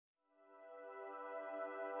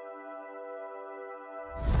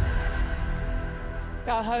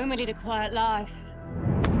go home and lead a quiet life.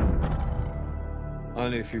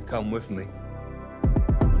 Only if you come with me.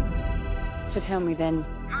 So tell me then,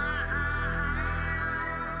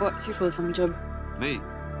 what's your full-time job? Me?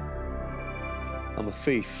 I'm a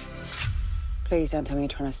thief. Please don't tell me you're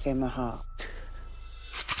trying to steal my heart.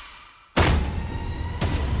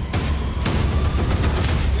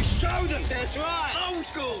 We show them! That's right! Old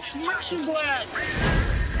school! Smash and grab!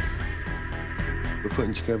 We're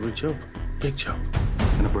putting together a job. Big job.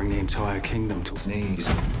 It's gonna bring the entire kingdom to its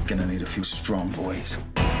knees. Gonna need a few strong boys.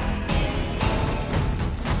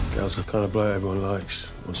 Gal's the kind of bloke everyone likes.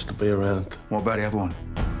 Wants to be around. What about the other one?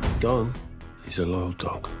 Don, he's a loyal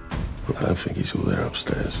dog. But I don't think he's all there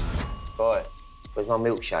upstairs. Right, where's my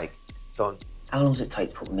milkshake? Don. How long does it take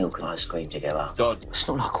to put milk and ice cream together? Don. It's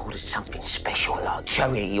not like I ordered something special like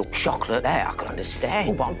cherry or chocolate there. I can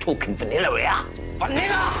understand. But I'm talking vanilla here.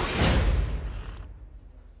 Vanilla!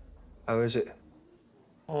 How is it?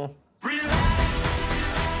 Oh.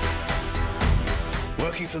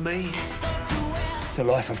 Working for me? It's a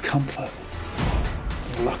life of comfort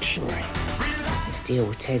and luxury. This deal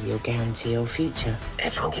with Ted will guarantee your future.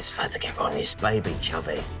 Everyone gets fat together on this baby,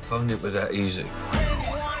 chubby. If only it were that easy.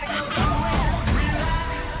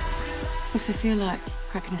 What's it feel like,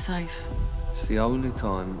 cracking a safe? It's the only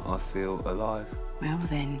time I feel alive. Well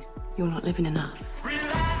then, you're not living enough.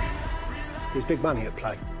 There's big money at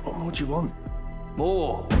play. What more do you want?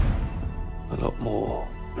 More. A lot more.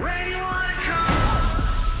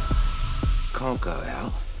 Can't go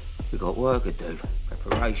out. We've got work to do.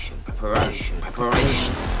 Preparation, preparation,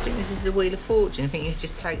 preparation. I think this is the Wheel of Fortune. I think you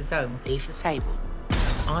just take the dough and Leave the table.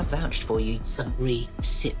 I vouched for you, so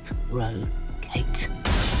reciprocate.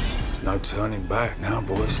 No turning back now,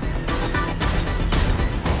 boys.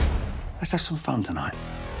 Let's have some fun tonight.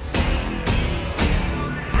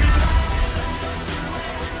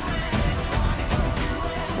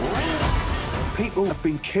 People have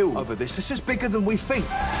been killed over this. This is bigger than we think.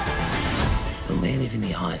 When we're living the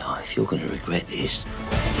high life, you're going to regret this.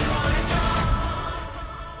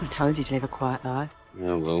 I told you to live a quiet life.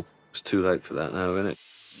 Yeah, well, it's too late for that now, isn't it?